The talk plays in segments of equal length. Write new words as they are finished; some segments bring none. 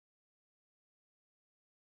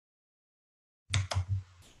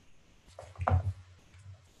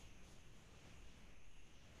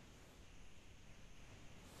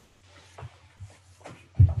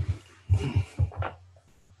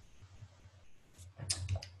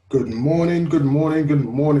Good morning, good morning, good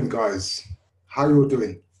morning, guys. How you all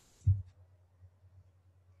doing?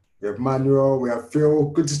 We have Manuel, we have Phil.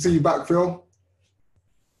 Good to see you back, Phil.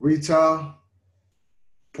 Rita,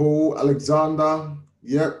 Paul, Alexander.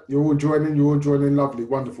 Yep, you're all joining, Lovely,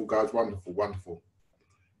 wonderful, guys, wonderful, wonderful.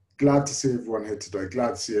 Glad to see everyone here today. Glad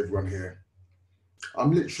to see everyone here.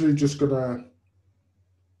 I'm literally just gonna,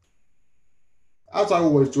 as I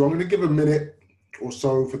always do, I'm gonna give a minute or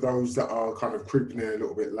so for those that are kind of creeping in a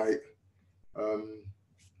little bit late.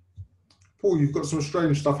 Paul, you've got some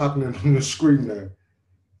strange stuff happening on the screen there.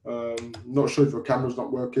 Not sure if your camera's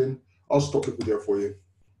not working. I'll stop the video for you.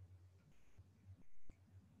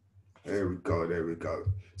 There we go, there we go.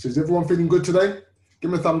 So is everyone feeling good today?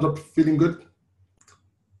 Give me a thumbs up if you're feeling good.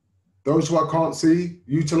 Those who I can't see,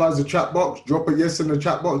 utilize the chat box. Drop a yes in the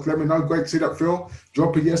chat box. Let me know. Great to see that, Phil.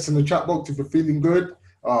 Drop a yes in the chat box if you're feeling good.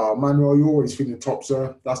 Manuel, you're always feeling top,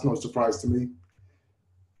 sir. That's not a surprise to me.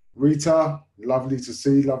 Rita, lovely to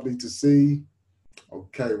see, lovely to see.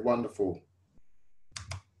 Okay, wonderful.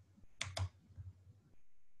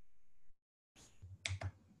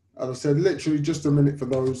 As I said, literally just a minute for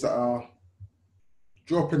those that are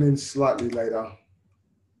dropping in slightly later,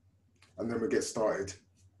 and then we get started.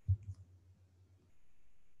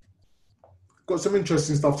 Got some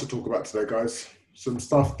interesting stuff to talk about today, guys. Some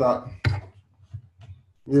stuff that,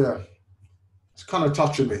 yeah, it's kind of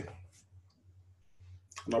touching me.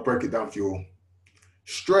 And I'll break it down for you all.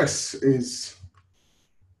 Stress is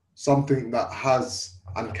something that has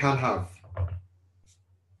and can have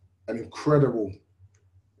an incredible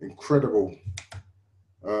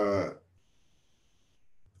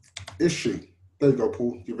issue. There you go,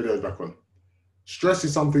 Paul. Your video's back on. Stress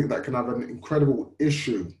is something that can have an incredible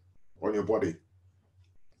issue on your body.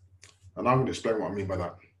 And I'm going to explain what I mean by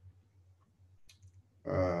that.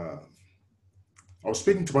 I was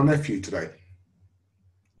speaking to my nephew today.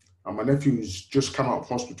 And my nephew's just come out of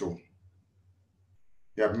hospital.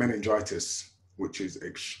 He had meningitis, which is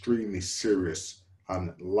extremely serious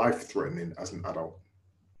and life-threatening as an adult.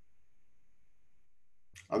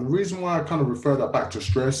 And the reason why I kind of refer that back to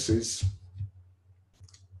stress is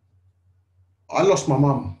I lost my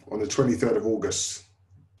mum on the 23rd of August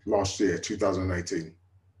last year, 2018,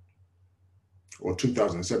 or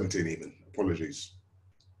 2017 even, apologies.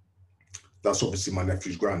 That's obviously my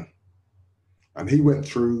nephew's gran. And he went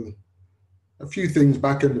through a few things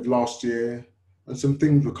back end of last year, and some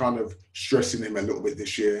things were kind of stressing him a little bit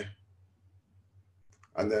this year.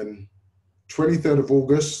 And then 23rd of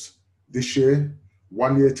August this year,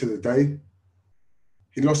 1 year to the day,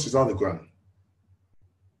 he lost his other gran.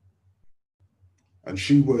 And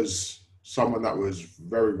she was someone that was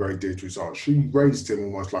very, very dear to his heart. She raised him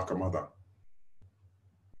almost like a mother.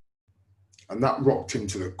 And that rocked him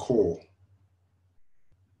to the core.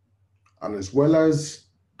 And as well as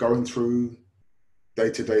going through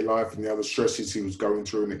day-to-day life and the other stresses he was going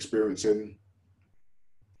through and experiencing,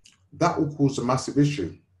 that will cause a massive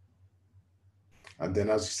issue. And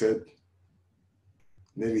then, as he said,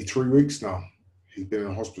 nearly 3 weeks now, he's been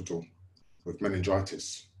in hospital with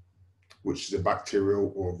meningitis, which is a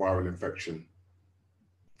bacterial or a viral infection.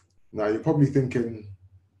 Now, you're probably thinking,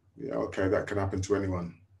 yeah, okay, that can happen to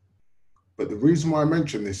anyone. But the reason why I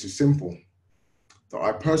mention this is simple, that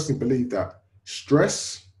I personally believe that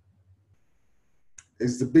stress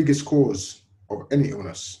is the biggest cause of any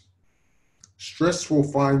illness. Stress will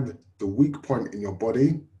find the weak point in your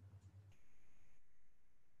body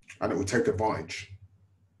and it will take advantage.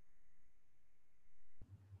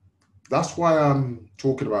 That's why I'm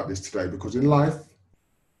talking about this today, because in life,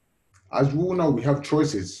 as we all know, we have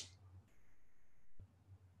choices.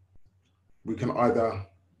 We can either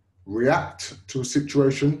react to a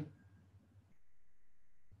situation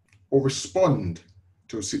or respond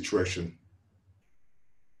to a situation.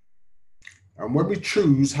 And when we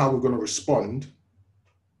choose how we're going to respond,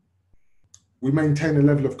 we maintain a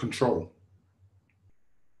level of control.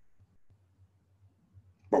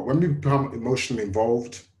 But when we become emotionally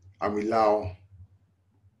involved and we allow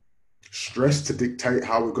stress to dictate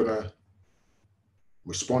how we're going to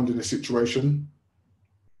respond in a situation,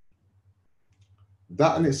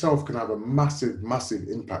 that in itself can have a massive, massive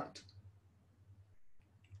impact.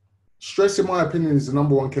 Stress, in my opinion, is the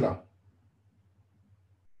 #1 killer.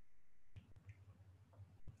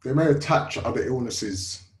 They may attach other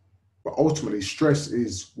illnesses, but ultimately stress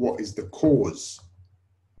is what is the cause.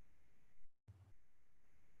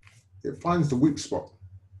 It finds the weak spot.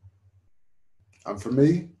 And for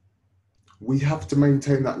me, we have to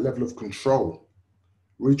maintain that level of control.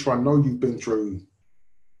 Rita, I know you've been through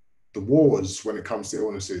the wars when it comes to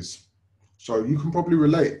illnesses, so you can probably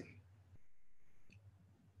relate.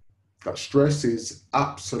 that stress is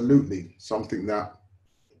absolutely something that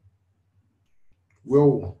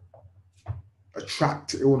will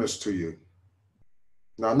attract illness to you.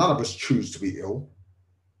 Now, none of us choose to be ill.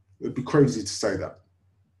 It'd be crazy to say that.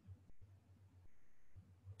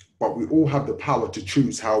 But we all have the power to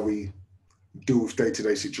choose how we deal with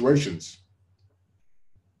day-to-day situations.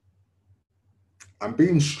 And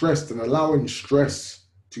being stressed and allowing stress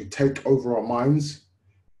to take over our minds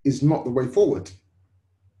is not the way forward.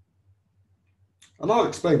 And I'll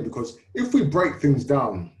explain, because if we break things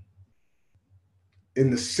down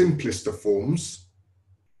in the simplest of forms,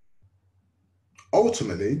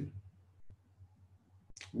 ultimately,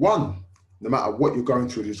 one, no matter what you're going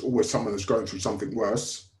through, there's always someone that's going through something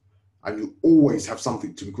worse, and you always have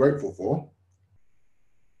something to be grateful for.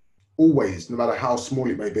 Always, no matter how small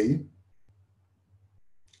it may be.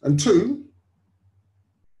 And two,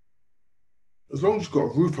 as long as you've got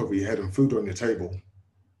a roof over your head and food on your table,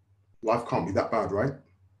 life can't be that bad, right?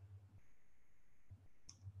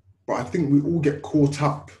 But I think we all get caught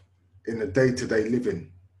up in the day-to-day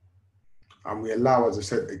living, and we allow, as I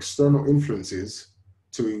said, external influences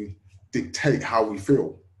to dictate how we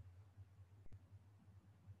feel.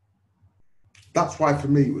 That's why for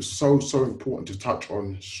me it was so important to touch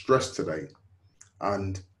on stress today,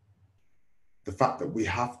 and the fact that we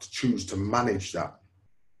have to choose to manage that.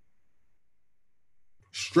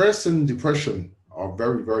 Stress and depression are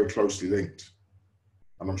very closely linked,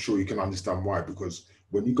 and I'm sure you can understand why, because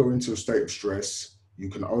when you go into a state of stress, you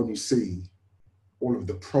can only see all of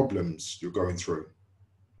the problems you're going through,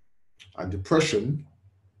 and depression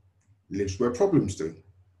lives where problems do.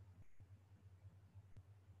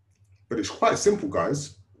 But it's quite simple,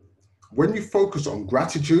 guys. When you focus on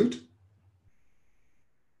gratitude,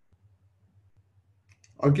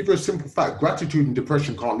 I'll give you a simple fact: gratitude and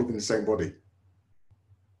depression can't live in the same body.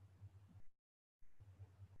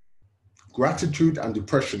 Gratitude and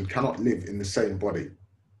depression cannot live in the same body.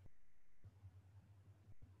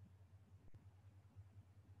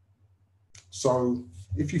 So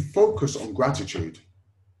if you focus on gratitude,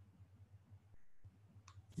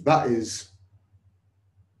 that is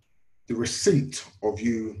the receipt of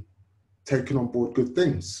you taking on board good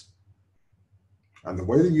things. And the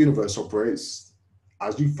way the universe operates,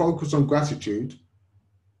 as you focus on gratitude,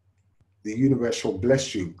 the universe will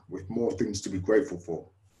bless you with more things to be grateful for.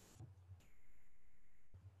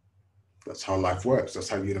 That's how life works. That's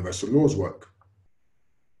how universal laws work.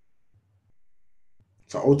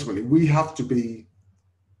 So ultimately, we have to be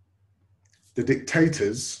the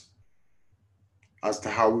dictators as to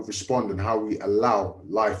how we respond and how we allow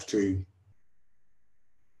life to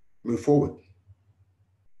move forward.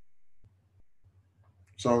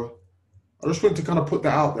 So I just want to kind of put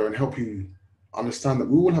that out there and help you understand that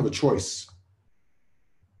we all have a choice.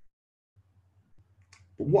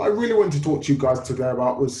 But what I really wanted to talk to you guys today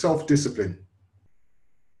about was self-discipline.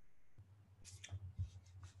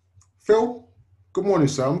 Phil, good morning,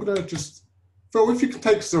 sir. I'm going to just, Phil, if you can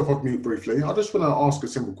take yourself off mute briefly, I just want to ask a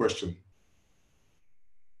simple question.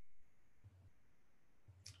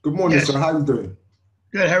 Good morning, Yes. sir. How are you doing?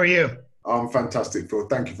 Good. How are you? I'm fantastic, Phil.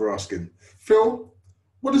 Thank you for asking. Phil,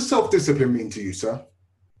 what does self-discipline mean to you, sir?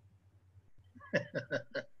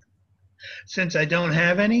 Since I don't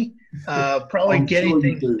have any, probably I'm getting sure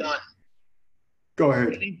you things do. done. Go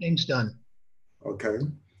ahead. Getting things done. Okay.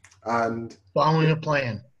 And Following a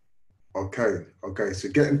plan. okay. So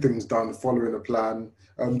getting things done, following a plan.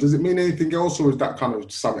 Does it mean anything else, or is that kind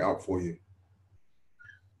of sum it up for you?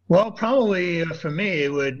 Well, probably for me,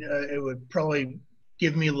 it would probably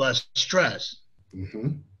give me less stress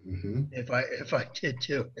if I did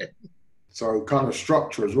do it. So kind of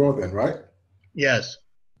structure as well then, right? Yes.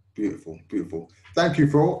 Beautiful. Thank you,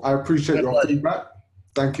 Phil. I appreciate My your pleasure. feedback.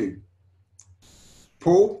 Thank you.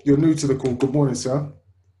 Paul, you're new to the call. Good morning, sir.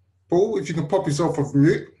 Paul, if you can pop yourself off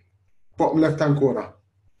mute, bottom left-hand corner.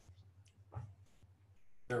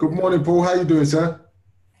 Good morning, Paul. How you doing, sir?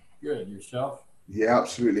 Good. Yourself? Yeah,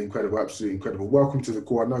 absolutely incredible. Welcome to the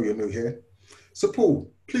call. I know you're new here. So,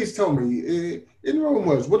 Paul, please tell me, in your own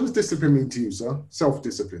words, what does discipline mean to you, sir?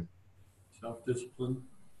 Self-discipline. Self-discipline.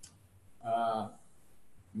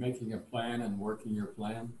 Making a plan and working your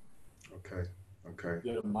plan. Okay.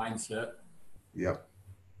 Get a mindset. Yep.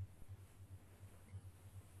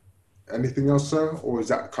 Anything else, sir, or is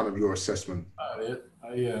that kind of your assessment? I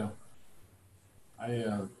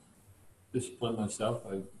discipline myself.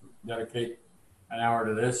 I dedicate an hour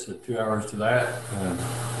to this, 2 hours to that,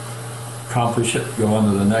 accomplish it, go on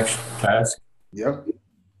to the next task. Yep.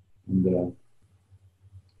 And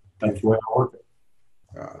that's the way I work it.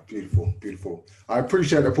 Beautiful. I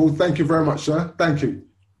appreciate it, Paul. Thank you very much, sir. Thank you.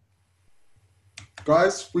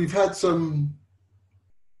 Guys, we've had some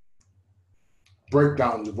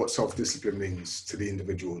breakdowns of what self-discipline means to the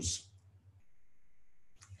individuals.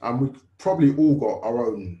 And we've probably all got our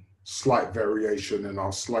own slight variation and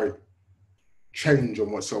our slight change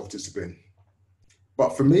on what self-discipline.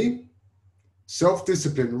 But for me,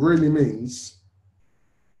 self-discipline really means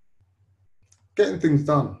getting things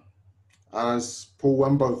done. As Paul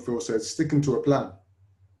Wembofield said, sticking to a plan.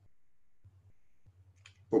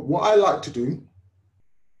 But what I like to do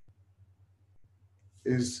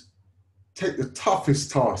is take the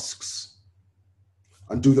toughest tasks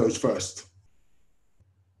and do those first.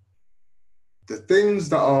 The things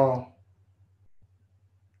that are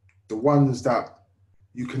the ones that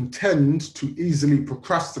you can tend to easily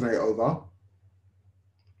procrastinate over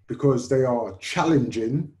because they are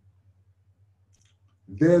challenging,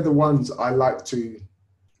 they're the ones I like to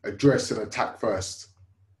address and attack first.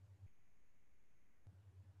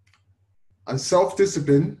 And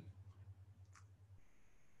self-discipline,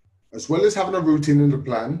 as well as having a routine and a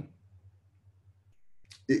plan,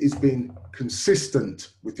 it is being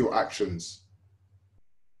consistent with your actions.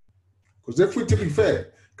 Because if we're to be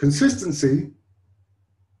fair, consistency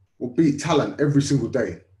will beat talent every single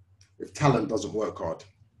day if talent doesn't work hard.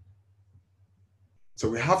 So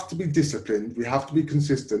we have to be disciplined, we have to be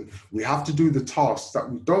consistent, we have to do the tasks that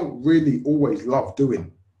we don't really always love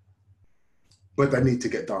doing, but they need to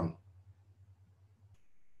get done.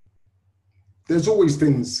 There's always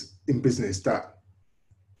things in business that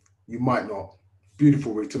you might not.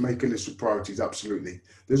 Beautiful way to make a list of priorities, absolutely.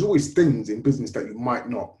 There's always things in business that you might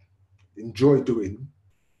not enjoy doing.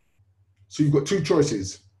 So you've got two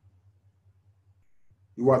choices.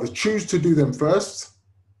 You either choose to do them first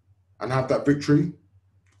and have that victory,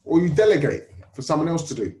 or you delegate for someone else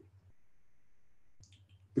to do.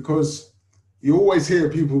 Because you always hear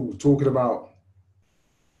people talking about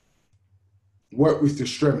work with your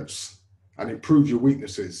strengths and improve your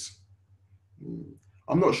weaknesses.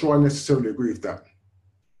 I'm not sure I necessarily agree with that.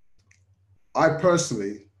 I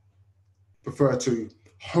personally prefer to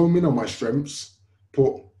home in on my strengths,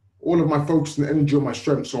 put all of my focus and energy on my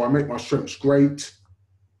strengths so I make my strengths great,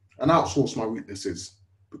 and outsource my weaknesses.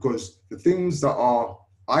 Because the things that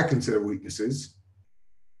I consider weaknesses,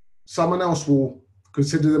 someone else will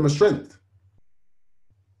consider them a strength.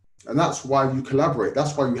 And that's why you collaborate.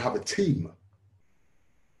 That's why you have a team.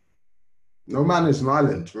 No man is an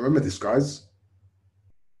island. Remember this, guys.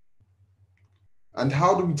 And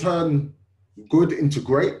how do we turn good into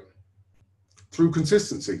great? Through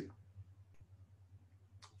consistency.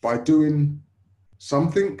 By doing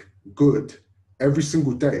something good every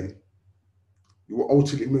single day, you will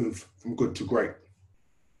ultimately move from good to great.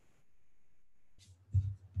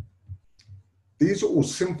 These are all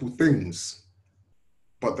simple things,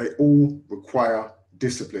 but they all require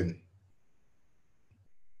discipline.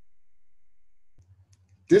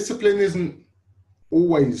 Discipline isn't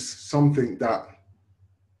always something that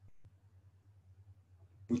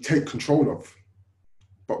we take control of,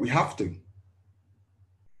 but we have to,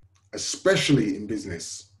 especially in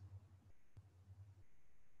business.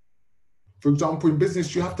 For example, in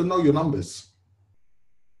business, you have to know your numbers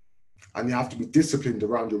and you have to be disciplined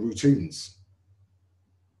around your routines.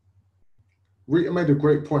 Rita made a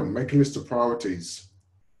great point, make a list of priorities.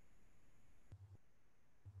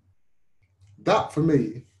 That, for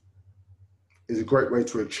me, is a great way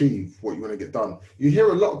to achieve what you want to get done. You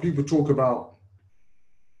hear a lot of people talk about,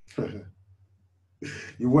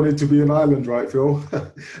 you want it to be an island, right, Phil?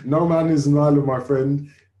 No man is an island, my friend.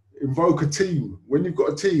 Invoke a team. When you've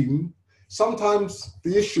got a team, sometimes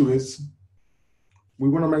the issue is we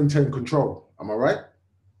want to maintain control. Am I right?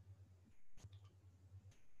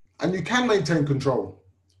 And you can maintain control.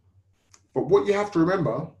 But what you have to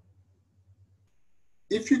remember,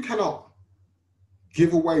 if you cannot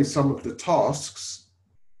give away some of the tasks,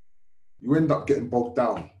 you end up getting bogged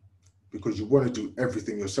down because you want to do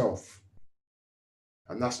everything yourself.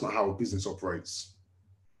 And that's not how a business operates.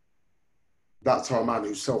 That's how a man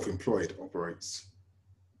who's self-employed operates.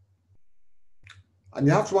 And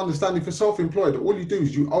you have to understand, if you're self-employed, all you do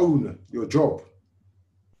is you own your job.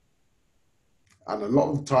 And a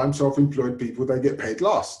lot of the time, self-employed people, they get paid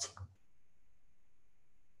last.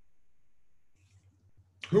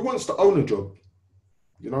 Who wants to own a job?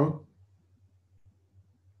 You know?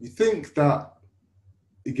 You think that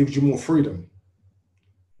it gives you more freedom.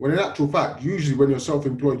 When in actual fact, usually when you're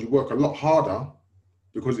self-employed, you work a lot harder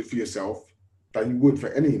because it's for yourself than you would for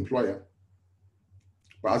any employer.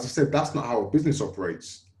 But as I said, that's not how a business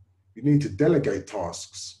operates. You need to delegate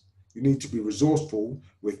tasks. You need to be resourceful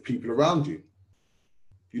with people around you.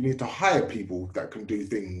 You need to hire people that can do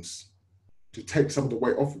things to take some of the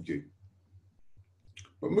weight off of you.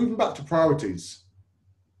 But moving back to priorities,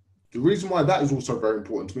 the reason why that is also very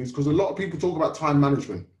important to me is because a lot of people talk about time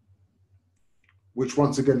management, which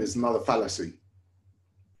once again is another fallacy.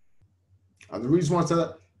 And the reason why I say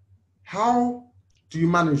that, how do you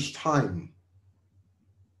manage time?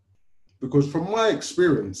 Because from my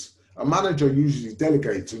experience, a manager usually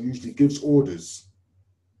delegates and usually gives orders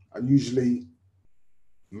and usually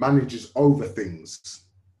manages over things.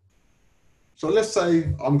 So let's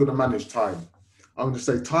say I'm going to manage time. I'm going to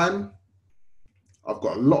say, time, I've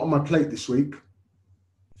got a lot on my plate this week,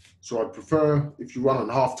 so I'd prefer if you run on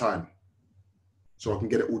half time so I can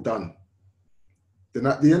get it all done. Then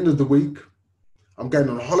at the end of the week, I'm going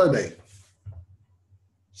on holiday,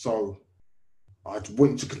 so I'd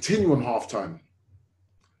want you to continue on half time.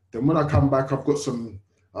 Then when I come back, I've got some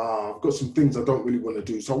things I don't really want to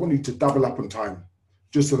do, so I want you to double up on time,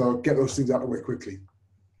 just so that I'll get those things out of the way quickly.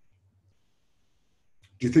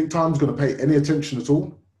 Do you think time's going to pay any attention at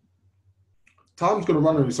all? Time's going to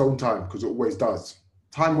run on its own time, because it always does.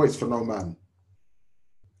 Time waits for no man.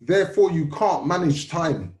 Therefore, you can't manage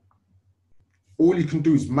time. All you can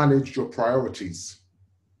do is manage your priorities,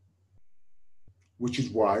 which is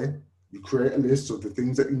why you create a list of the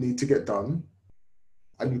things that you need to get done,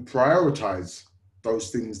 and you prioritize those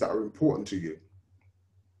things that are important to you.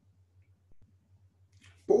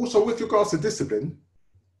 But also with regards to discipline,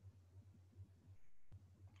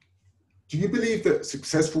 do you believe that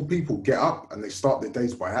successful people get up and they start their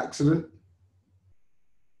days by accident?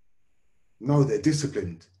 No, they're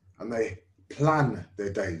disciplined and they plan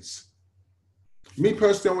their days. Me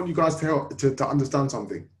personally, I want you guys to understand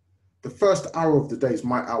something. The first hour of the day is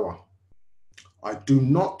my hour. I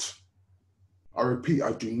repeat,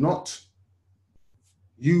 I do not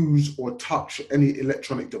use or touch any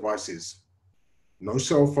electronic devices. No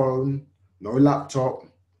cell phone, no laptop,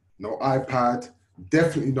 no iPad,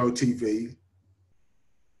 definitely no TV.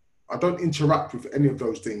 I don't interact with any of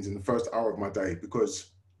those things in the first hour of my day,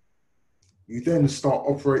 because you then start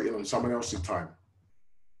operating on someone else's time.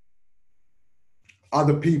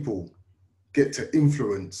 Other people get to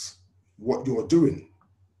influence what you're doing.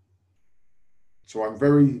 So I'm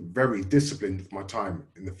very, very disciplined with my time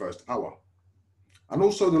in the first hour. And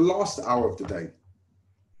also the last hour of the day.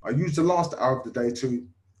 I use the last hour of the day to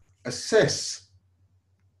assess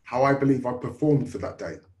how I believe I performed for that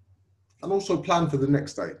day, and also plan for the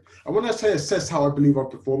next day. And when I say assess how I believe I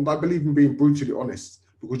performed, I believe in being brutally honest,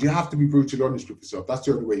 because you have to be brutally honest with yourself. That's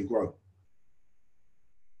the only way you grow.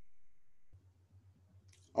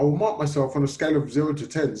 I will mark myself on a scale of 0 to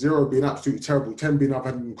 10, 0 being absolutely terrible, 10 being I've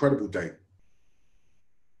had an incredible day.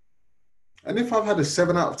 And if I've had a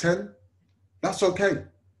 7 out of 10, that's okay.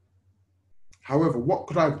 However, what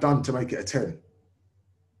could I have done to make it a 10?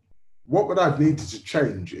 What would I have needed to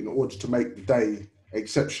change in order to make the day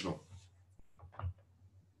exceptional?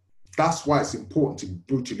 That's why it's important to be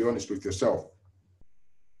brutally honest with yourself.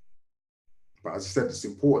 But as I said, it's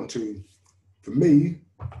important for me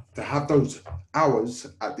to have those hours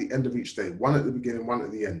at the end of each day, one at the beginning, one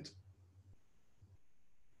at the end.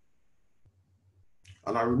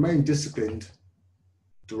 And I remain disciplined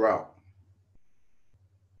throughout.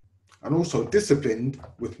 And also disciplined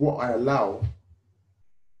with what I allow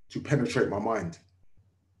to penetrate my mind.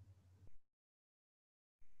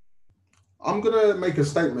 I'm going to make a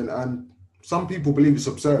statement, and some people believe it's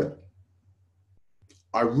absurd.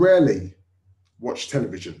 I rarely watch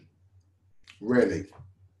television. Rarely.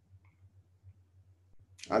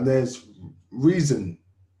 And there's reason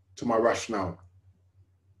to my rationale.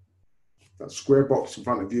 That square box in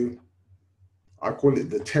front of you, I call it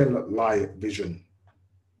the tell-lie vision,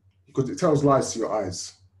 because it tells lies to your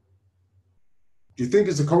eyes. Do you think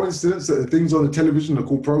it's a coincidence that the things on the television are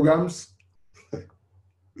called programs?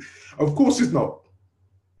 Of course it's not.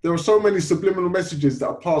 There are so many subliminal messages that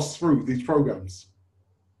are passed through these programs.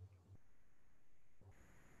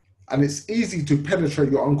 And it's easy to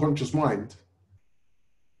penetrate your unconscious mind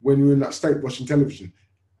when you're in that state watching television.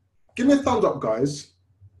 Give me a thumbs up, guys,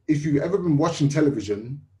 if you've ever been watching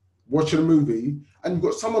television, watching a movie, and you've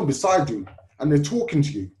got someone beside you and they're talking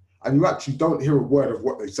to you and you actually don't hear a word of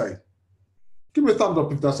what they say. Give me a thumbs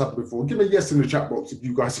up if that's happened before. Give me a yes in the chat box if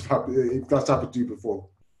you guys if that's happened to you before.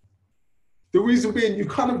 The reason being, you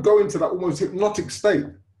kind of go into that almost hypnotic state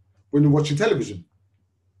when you're watching television.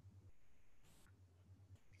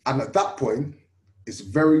 And at that point, it's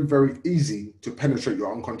very, very easy to penetrate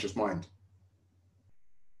your unconscious mind.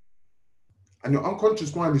 And your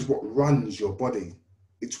unconscious mind is what runs your body.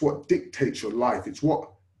 It's what dictates your life. It's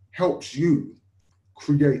what helps you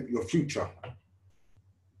create your future.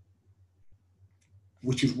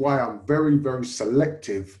 Which is why I'm very, very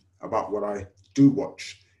selective about what I do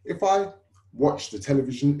watch. If I watch the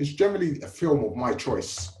television, it's generally a film of my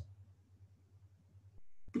choice.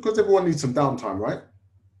 Because everyone needs some downtime, right?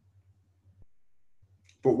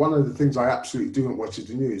 But one of the things I absolutely do not watch is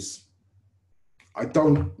the news. I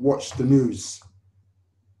don't watch the news.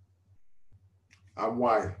 And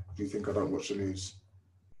why do you think I don't watch the news?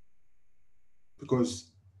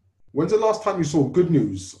 Because when's the last time you saw good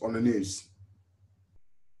news on the news?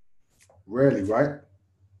 Rarely, right?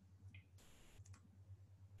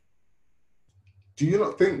 Do you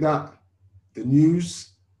not think that the news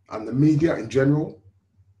and the media in general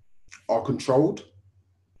are controlled?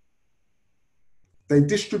 They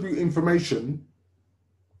distribute information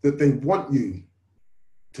that they want you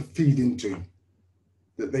to feed into,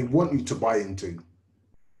 that they want you to buy into.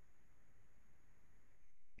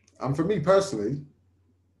 And for me personally,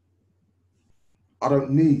 I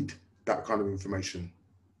don't need that kind of information.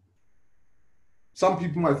 Some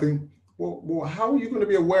people might think, well, how are you going to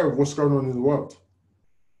be aware of what's going on in the world?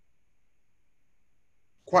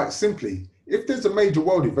 Quite simply, if there's a major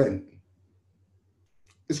world event,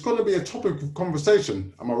 it's going to be a topic of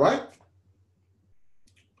conversation, am I right?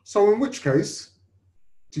 So in which case,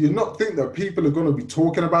 do you not think that people are going to be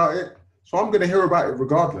talking about it? So I'm going to hear about it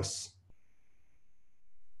regardless.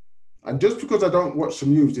 And just because I don't watch the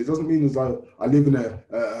news, it doesn't mean as I live in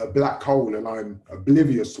a black hole and I'm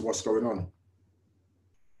oblivious to what's going on.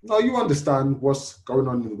 No, you understand what's going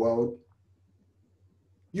on in the world.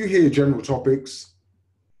 You hear general topics,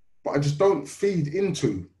 but I just don't feed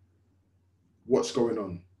into what's going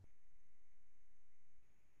on.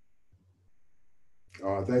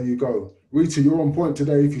 There you go. Rita, you're on point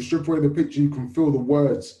today. If you strip away the picture, you can feel the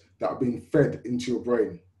words that are being fed into your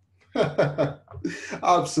brain.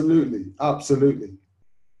 Absolutely, absolutely.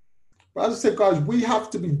 But as I said, guys, we have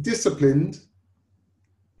to be disciplined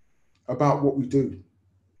about what we do.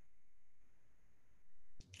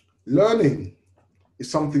 Learning is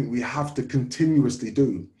something we have to continuously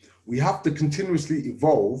do. We have to continuously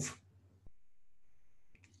evolve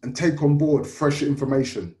and take on board fresh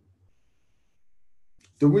information.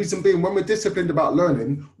 The reason being, when we're disciplined about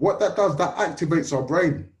learning, what that does, that activates our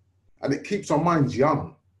brain and it keeps our minds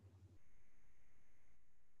young.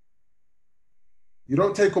 You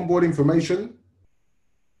don't take on board information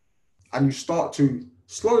and you start to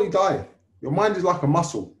slowly die. Your mind is like a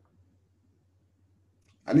muscle.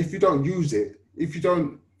 And if you don't use it, if you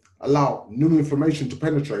don't allow new information to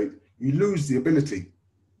penetrate, you lose the ability.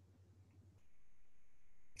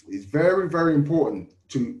 It's very, very important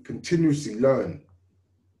to continuously learn.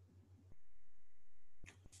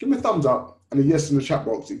 Give me a thumbs up and a yes in the chat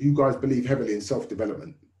box if you guys believe heavily in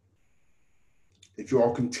self-development. If you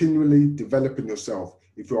are continually developing yourself,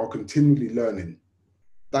 if you are continually learning.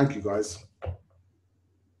 Thank you, guys.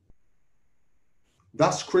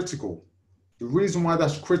 That's critical. The reason why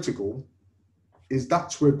that's critical is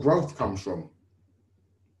that's where growth comes from.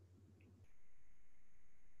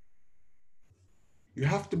 You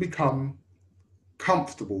have to become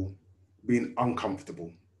comfortable being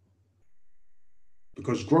uncomfortable.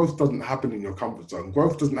 Because growth doesn't happen in your comfort zone.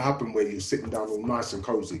 Growth doesn't happen where you're sitting down all nice and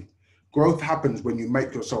cozy. Growth happens when you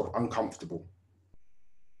make yourself uncomfortable.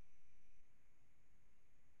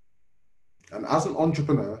 And as an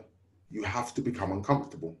entrepreneur, you have to become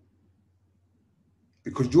uncomfortable.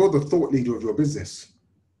 Because you're the thought leader of your business.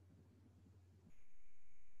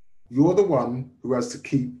 You're the one who has to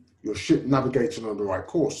keep your ship navigating on the right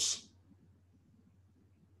course.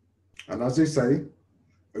 And as they say,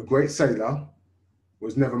 a great sailor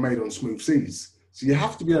was never made on smooth seas. So you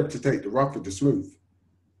have to be able to take the rough with the smooth.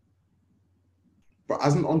 But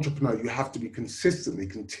as an entrepreneur, you have to be consistently,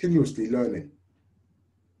 continuously learning.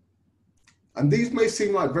 And these may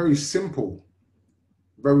seem like very simple,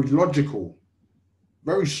 very logical,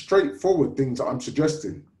 very straightforward things that I'm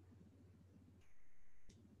suggesting.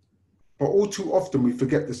 But all too often we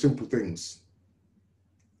forget the simple things.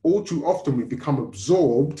 All too often we become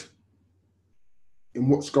absorbed in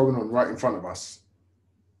what's going on right in front of us.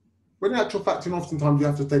 When in actual fact, oftentimes you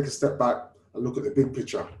have to take a step back and look at the big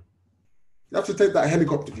picture. You have to take that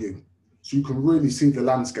helicopter view so you can really see the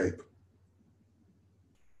landscape.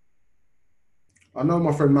 I know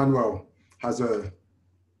my friend Manuel has a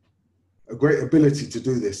great ability to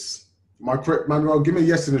do this. Am I correct, Manuel? Give me a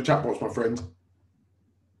yes in the chat box, my friend.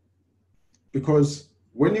 Because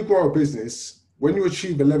when you grow a business, when you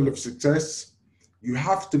achieve a level of success, you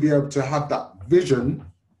have to be able to have that vision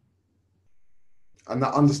and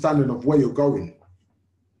that understanding of where you're going.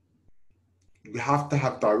 You have to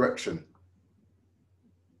have direction.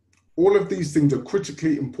 All of these things are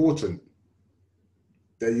critically important.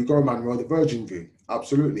 There you go, Manuel, the virgin view.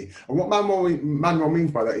 Absolutely. And what Manuel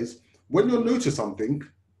means by that is when you're new to something,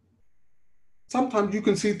 sometimes you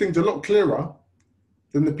can see things a lot clearer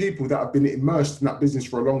than the people that have been immersed in that business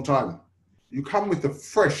for a long time. You come with a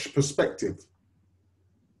fresh perspective.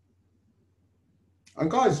 And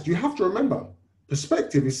guys, you have to remember,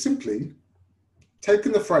 perspective is simply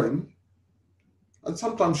taking the frame and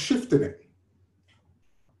sometimes shifting it.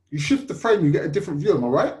 You shift the frame, you get a different view, am I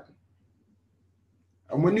right?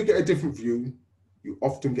 And when you get a different view, you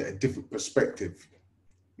often get a different perspective.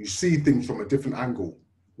 You see things from a different angle,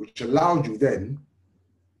 which allows you then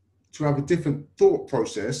to have a different thought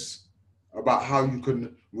process about how you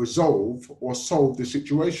can resolve or solve the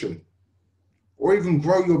situation, or even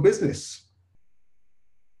grow your business.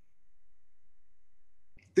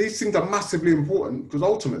 These things are massively important because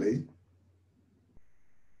ultimately,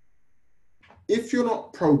 if you're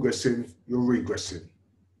not progressing, you're regressing.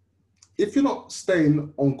 If you're not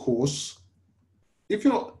staying on course, if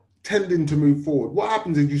you're not tending to move forward, what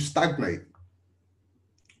happens is you stagnate.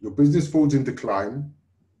 Your business falls in decline.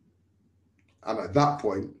 And at that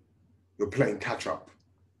point, you're playing catch up.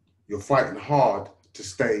 You're fighting hard to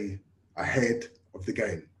stay ahead of the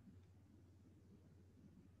game.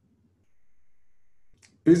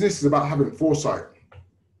 Business is about having foresight,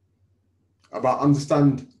 about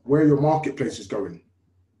understand where your marketplace is going,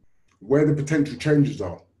 where the potential changes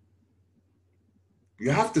are.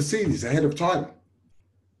 You have to see this ahead of time,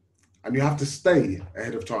 and you have to stay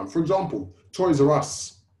ahead of time. For example, Toys R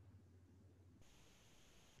Us,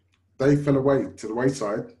 they fell away to the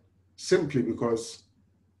wayside simply because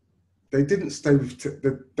they didn't stay with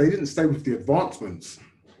the advancements.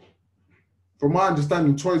 From my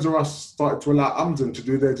understanding, Toys R Us started to allow Amazon to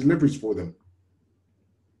do their deliveries for them.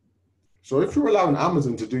 So if you're allowing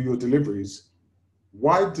Amazon to do your deliveries,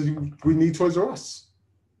 why do we need Toys R Us?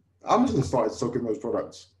 Amazon started stocking those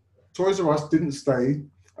products. Toys R Us didn't stay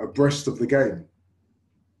abreast of the game,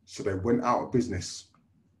 so they went out of business.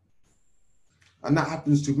 And that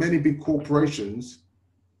happens to many big corporations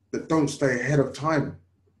that don't stay ahead of time.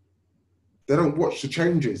 They don't watch the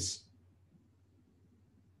changes.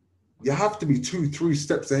 You have to be 2-3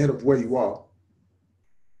 steps ahead of where you are.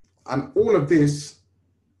 And all of this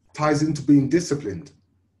ties into being disciplined.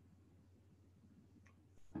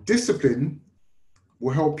 Discipline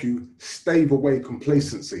will help you stave away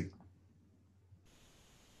complacency.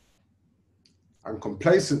 And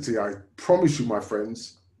complacency, I promise you, my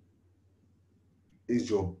friends, is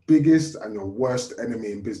your biggest and your worst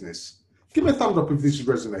enemy in business. Give me a thumbs up if this is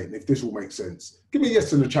resonating, if this all makes sense. Give me a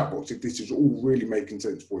yes in the chat box if this is all really making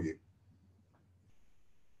sense for you.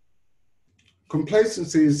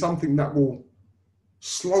 Complacency is something that will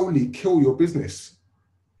slowly kill your business,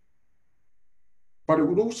 but it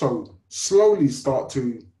would also slowly start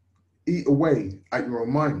to eat away at your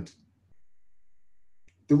own mind.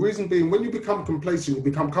 The reason being, when you become complacent, you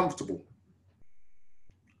become comfortable.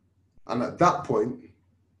 And at that point,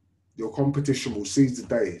 your competition will seize the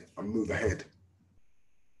day and move ahead.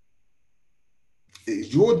 It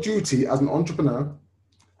is your duty as an entrepreneur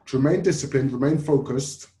to remain disciplined, remain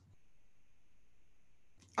focused,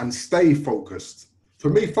 and stay focused. For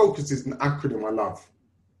me, focus is an acronym I love.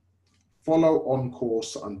 Follow on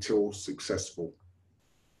course until successful.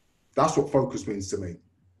 That's what focus means to me.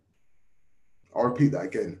 I'll repeat that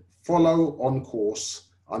again. Follow on course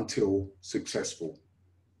until successful.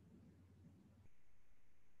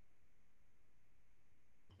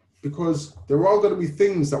 Because there are going to be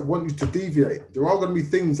things that want you to deviate. There are going to be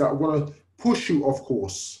things that want to push you off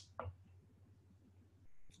course,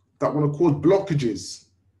 that want to cause blockages.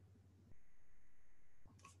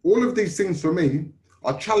 All of these things for me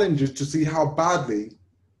are challenges to see how badly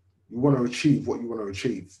you want to achieve what you want to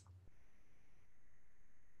achieve.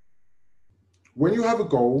 When you have a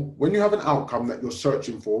goal, when you have an outcome that you're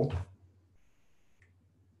searching for,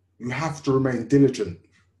 you have to remain diligent.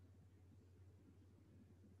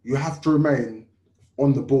 You have to remain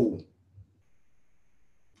on the ball,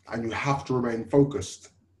 and you have to remain focused,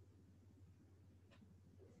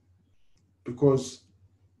 because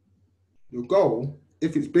your goal,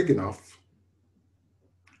 if it's big enough,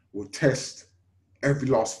 will test every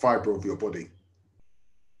last fiber of your body.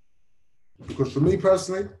 Because for me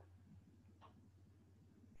personally,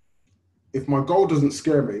 if my goal doesn't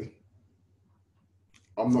scare me,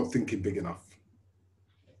 I'm not thinking big enough.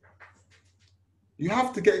 You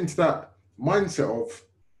have to get into that mindset of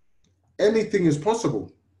anything is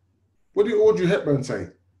possible. What did Audrey Hepburn say?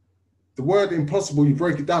 The word impossible, you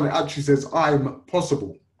break it down, it actually says, I'm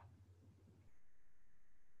possible.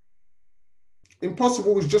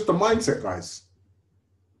 Impossible is just a mindset, guys.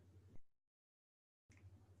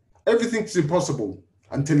 Everything is impossible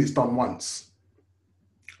until it's done once.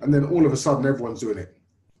 And then all of a sudden, everyone's doing it.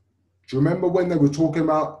 Do you remember when they were talking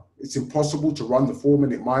about it's impossible to run the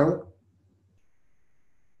 4-minute mile.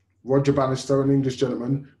 Roger Bannister, an English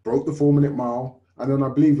gentleman, broke the 4-minute mile. And then I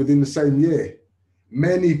believe within the same year,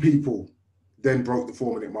 many people then broke the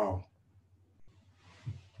 4-minute mile.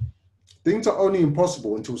 Things are only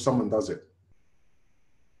impossible until someone does it.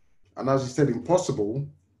 And as you said, impossible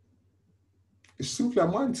is simply a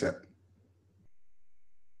mindset.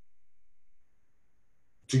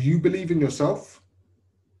 Do you believe in yourself?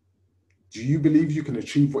 Do you believe you can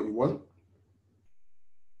achieve what you want?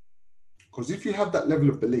 Because if you have that level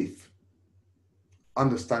of belief,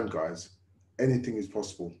 understand, guys, anything is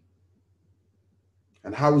possible.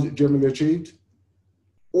 And how is it generally achieved?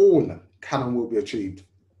 All can and will be achieved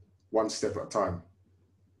one step at a time.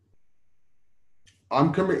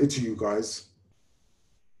 I'm committed to you guys.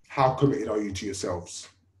 How committed are you to yourselves?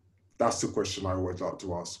 That's the question I always like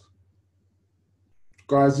to ask.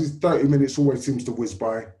 Guys, these 30 minutes always seems to whiz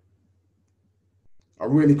by. I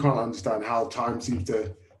really can't understand how time seems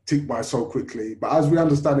to tick by so quickly. But as we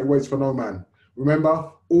understand, it waits for no man.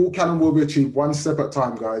 Remember, all can and will be achieved one step at a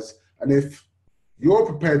time, guys. And if you're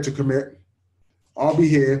prepared to commit, I'll be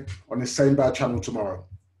here on the Same Bad channel tomorrow.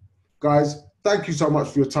 Guys, thank you so much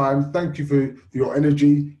for your time. Thank you for your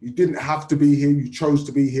energy. You didn't have to be here. You chose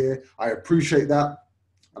to be here. I appreciate that.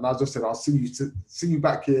 And as I said, I'll see you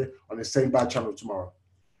back here on the Same Bad channel tomorrow.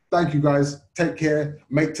 Thank you, guys. Take care.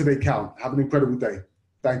 Make today count. Have an incredible day.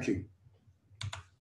 Thank you.